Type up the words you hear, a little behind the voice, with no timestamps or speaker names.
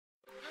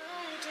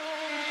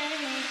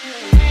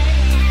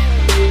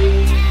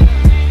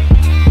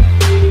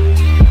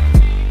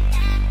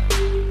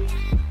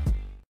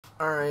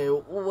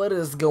What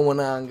is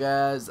going on,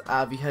 guys?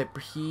 Avi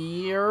Hyper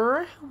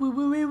here. Woo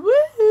woo woo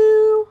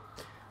woo.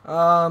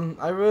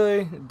 I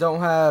really don't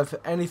have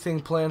anything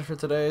planned for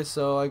today,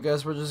 so I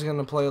guess we're just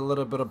gonna play a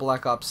little bit of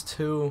Black Ops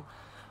 2.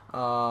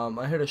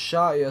 I heard a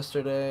shot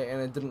yesterday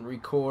and it didn't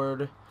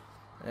record,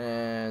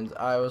 and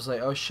I was like,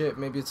 oh shit,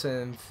 maybe it's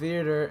in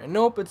theater. And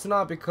nope, it's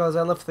not, because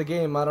I left the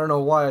game. I don't know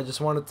why. I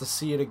just wanted to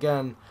see it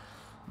again.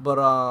 But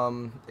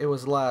it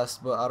was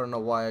last, but I don't know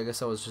why. I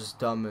guess I was just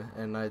dumb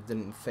and I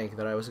didn't think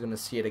that I was gonna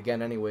see it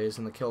again anyways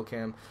in the kill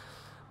cam.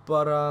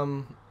 But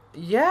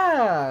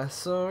yeah,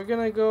 so we're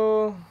gonna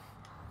go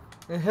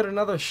and hit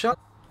another shot.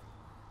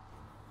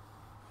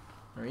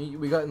 Alright,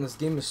 we got in this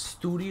game of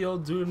Studio,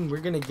 dude, and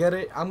we're gonna get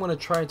it. I'm gonna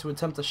try to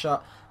attempt a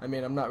shot. I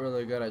mean, I'm not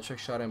really good at trick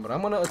shotting, but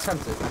I'm gonna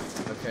attempt it.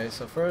 Okay,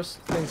 so first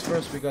things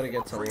first, we gotta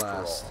get to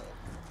last.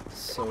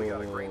 So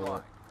this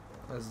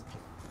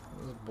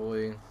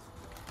boy.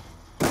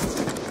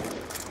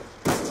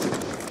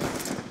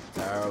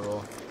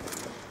 Terrible.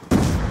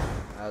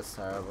 That's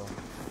terrible.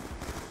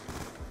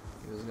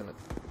 He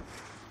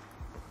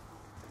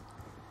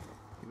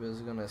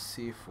was gonna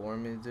see for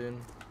me, dude.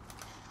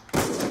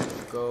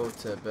 Go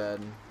to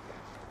bed.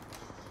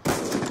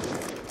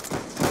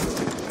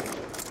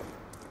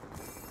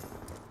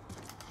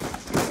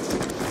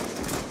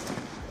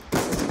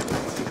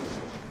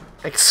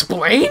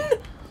 Explain?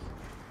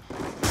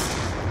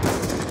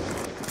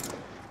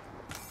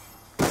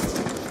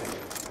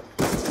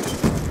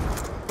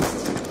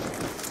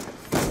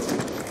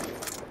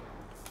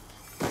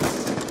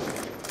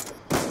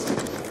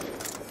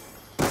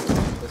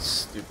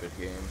 Stupid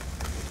game.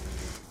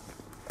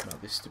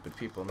 Not these stupid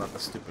people, not the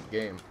stupid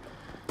game.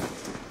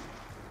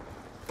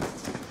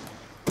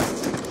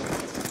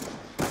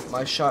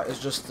 My shot is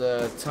just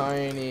a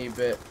tiny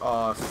bit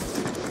off.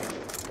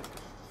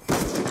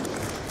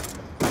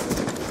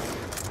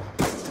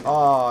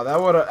 Oh,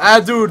 that would've. Ah,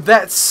 dude,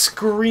 that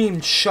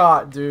screamed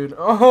shot, dude.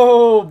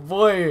 Oh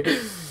boy.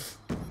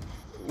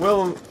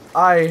 Will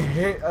I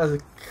hit a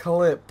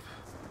clip?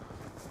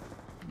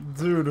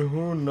 Dude,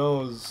 who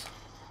knows?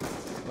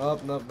 Oh,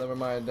 nope, never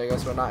mind. I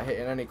guess we're not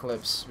hitting any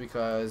clips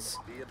because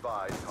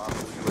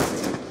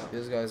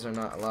these guys are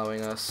not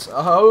allowing us.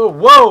 Oh,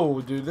 whoa,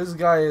 dude, this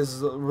guy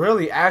is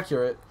really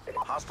accurate.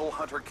 Hostile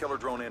hunter-killer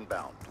drone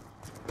inbound.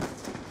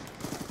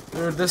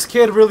 Dude, this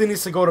kid really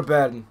needs to go to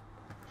bed.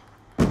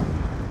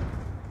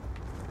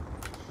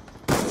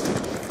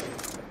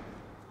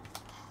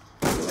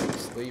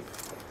 Sleep.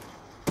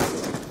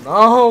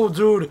 No,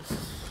 dude.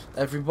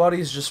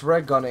 Everybody's just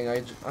red gunning.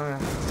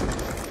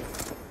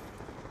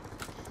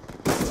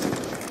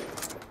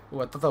 Ooh,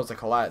 I thought that was a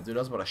collat, dude. I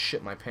was about to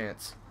shit my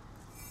pants.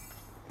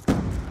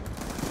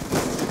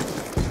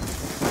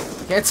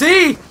 Can't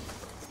see!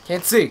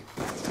 Can't see.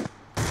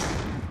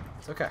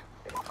 It's okay.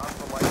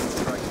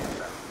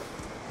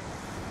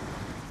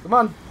 Come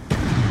on.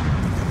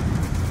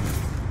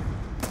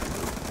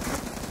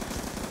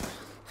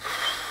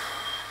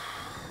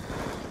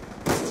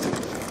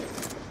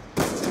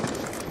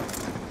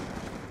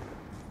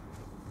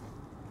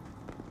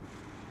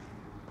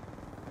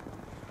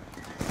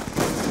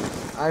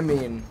 I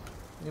mean,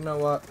 you know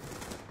what?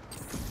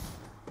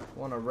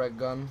 Want a red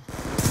gun?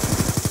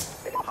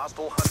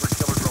 Hostile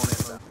hunter-killer drone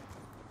inbound.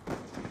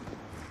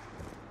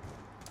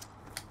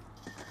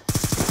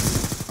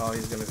 Oh,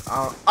 he's gonna.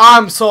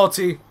 I'm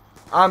salty.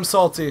 I'm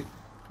salty.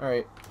 All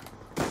right.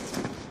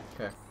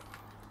 Okay.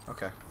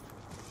 Okay.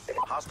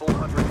 Hostile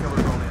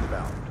hunter-killer drone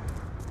inbound.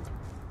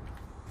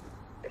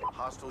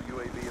 Hostile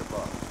UAV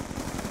above.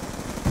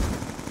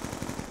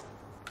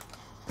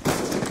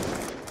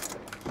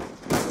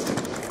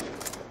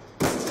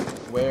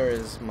 Where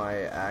is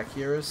my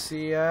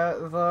accuracy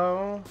at,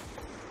 though?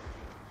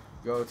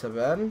 Go to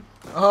bed?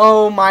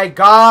 Oh my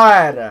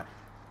god!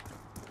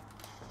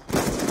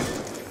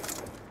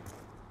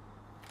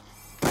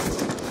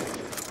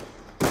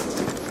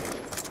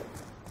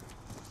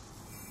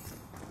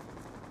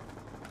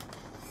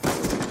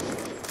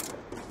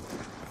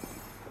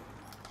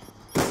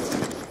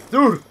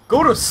 Dude,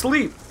 go to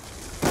sleep!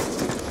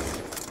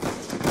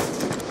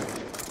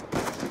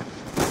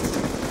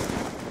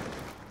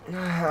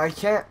 I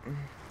can't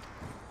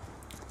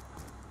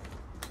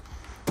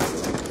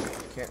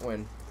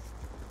win,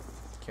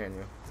 can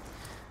you?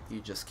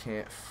 You just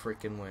can't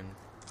freaking win.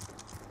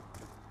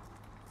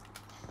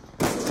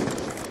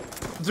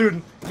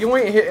 Dude, you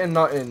ain't hitting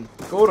nothing.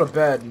 Go to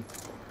bed.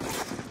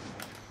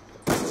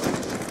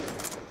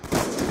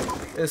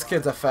 This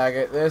kid's a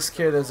faggot. This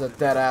kid is a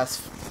dead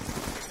ass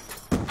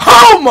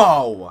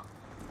homo!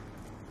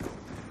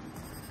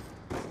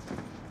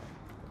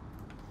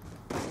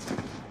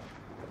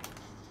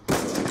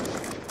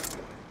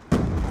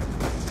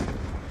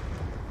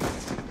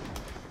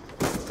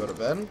 Go to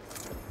bed.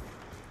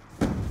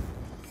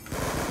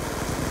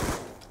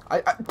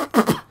 I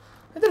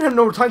didn't have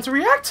no time to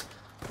react.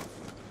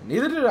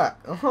 Neither did I.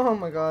 Oh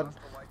my god.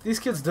 These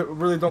kids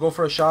really don't go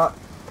for a shot.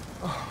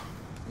 Oh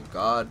my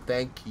god,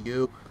 thank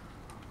you.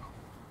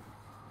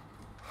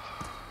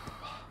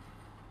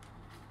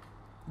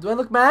 Do I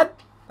look mad?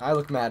 I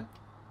look mad.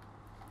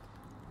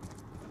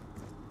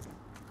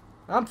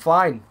 I'm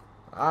fine.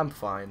 I'm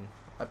fine.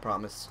 I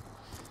promise.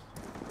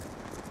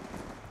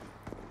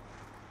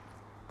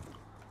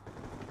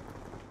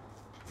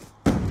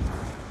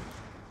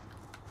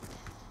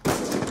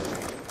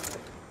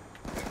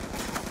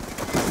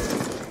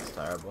 It's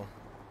terrible.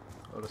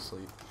 Go to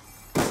sleep.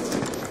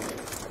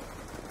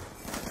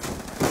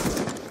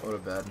 Go to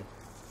bed.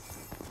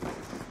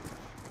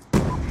 Be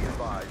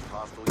advised,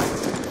 hostile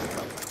UAV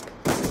incoming.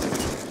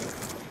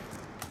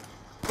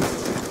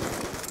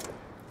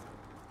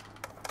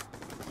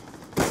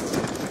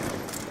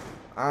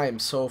 I am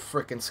so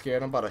freaking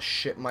scared. I'm about to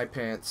shit my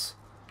pants.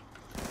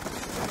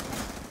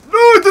 No,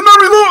 I did not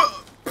reload.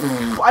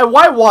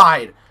 Why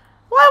wide?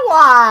 Why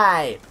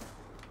wide?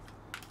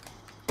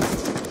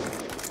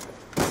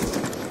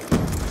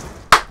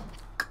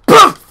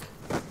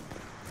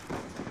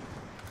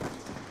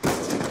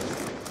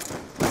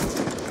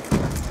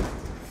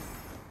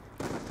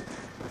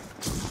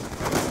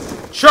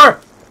 Sure.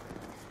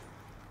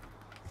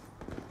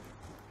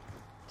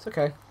 It's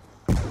okay.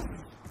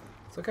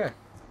 It's okay.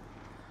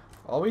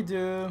 All we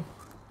do,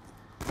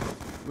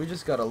 we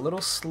just got a little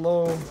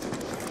slow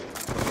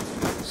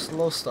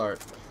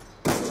start.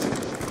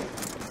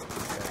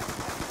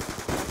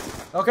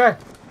 Okay.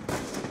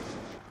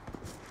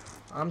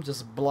 I'm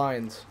just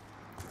blind.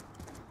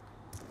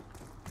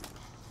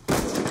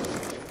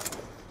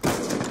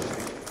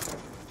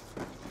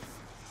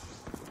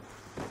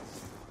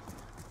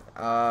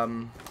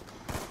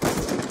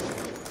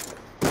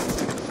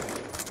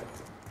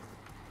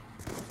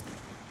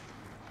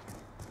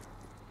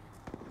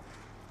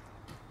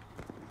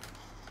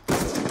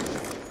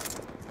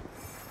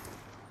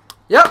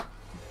 Yep.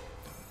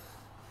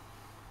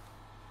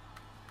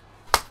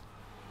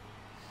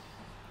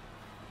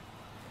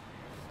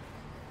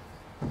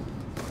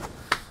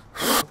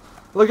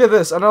 Look at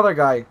this, another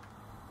guy.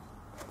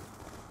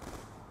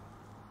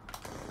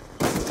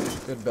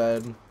 Good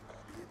bed.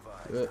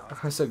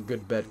 I said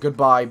good bed.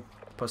 Goodbye,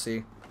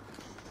 pussy.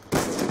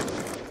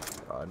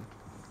 God.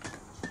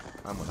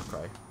 I'm gonna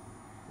cry.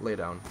 Lay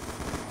down.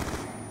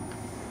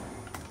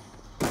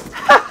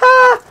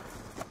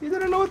 You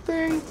didn't know a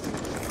thing.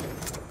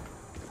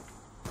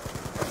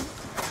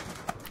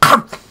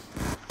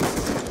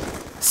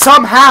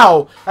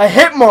 Somehow, a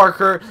hit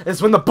marker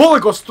is when the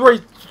bullet goes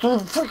straight through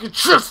the freaking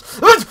chest.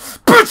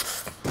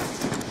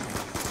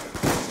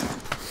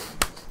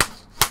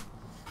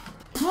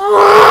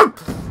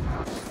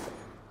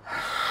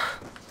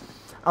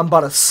 I'm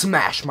about to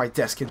smash my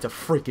desk into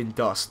freaking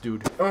dust,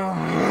 dude.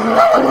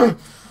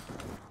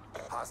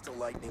 Hostile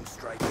lightning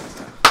strike.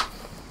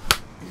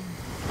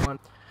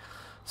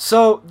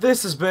 So,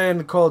 this has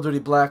been Call of Duty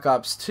Black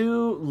Ops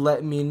 2.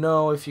 Let me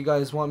know if you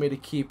guys want me to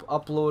keep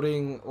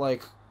uploading,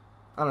 like,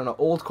 I don't know,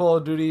 old Call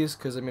of Duties,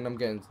 because, I mean, I'm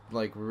getting,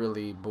 like,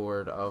 really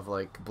bored of,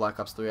 like, Black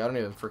Ops 3. I don't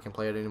even freaking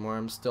play it anymore.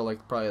 I'm still,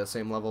 like, probably the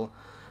same level.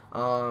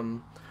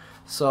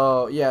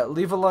 So, yeah,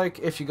 leave a like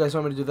if you guys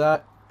want me to do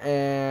that.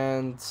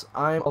 And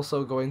I'm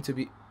also going to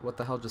be... What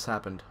the hell just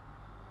happened?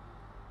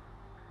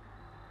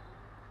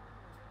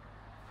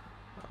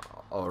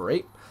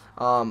 Alright.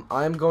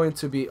 I'm going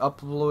to be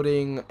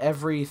uploading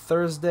every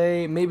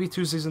Thursday, maybe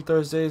Tuesdays and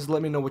Thursdays.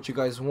 Let me know what you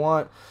guys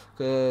want,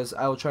 because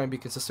I will try and be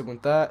consistent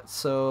with that.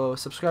 So,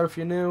 subscribe if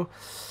you're new,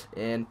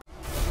 and